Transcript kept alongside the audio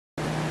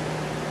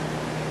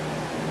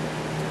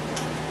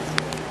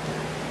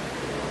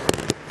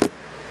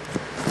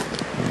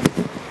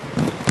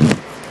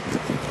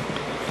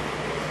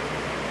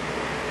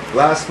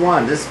last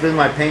one. This has been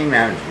my pain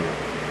management.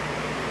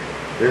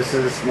 This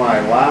is my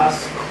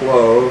last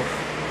clove.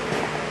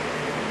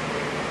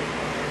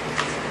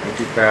 Thank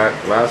you,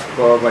 Pat. Last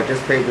clove. I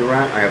just paid the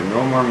rent. I have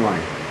no more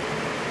money.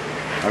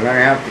 I'm gonna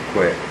have to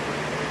quit.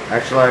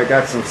 Actually, I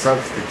got some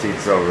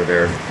substitutes over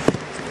there.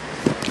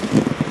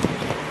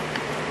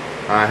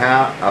 I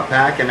have a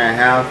pack and a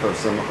half of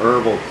some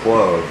herbal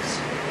cloves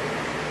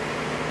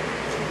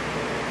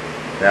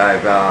that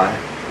I've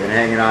been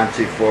hanging on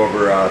to for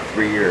over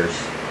 3 years.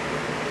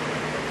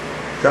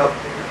 So,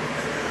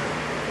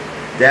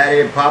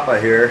 Daddy and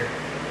Papa here,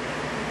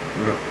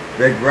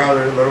 big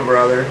brother, little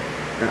brother,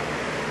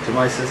 to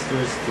my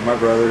sisters, to my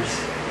brothers.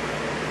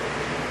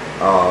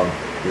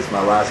 This is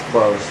my last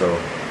clove, so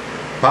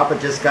Papa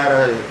just got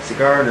a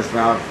cigar in his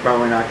mouth.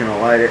 Probably not going to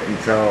light it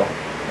until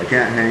I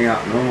can't hang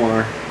out no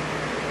more.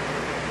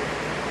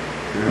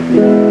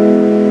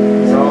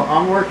 So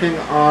I'm working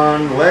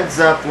on Led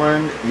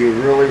Zeppelin, You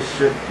Really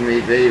Shook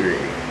Me Baby.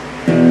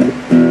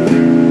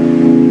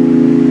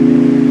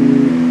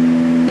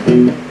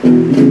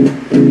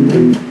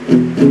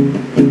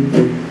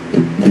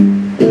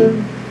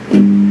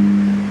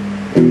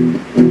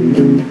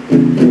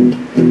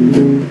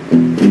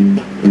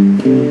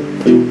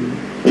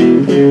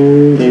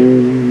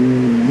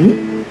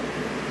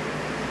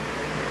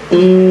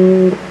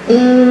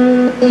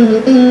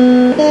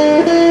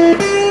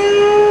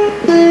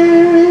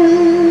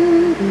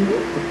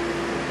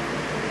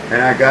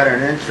 And I got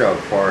an intro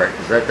for it,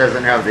 because that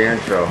doesn't have the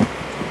intro.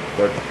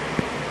 But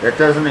that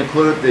doesn't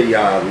include the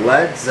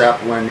Led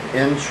Zeppelin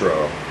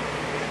intro.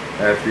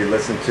 If you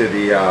listen to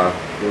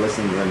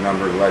the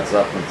number Led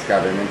Zeppelin, it's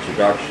got an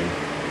introduction.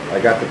 I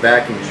got the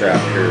backing track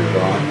here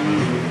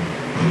going.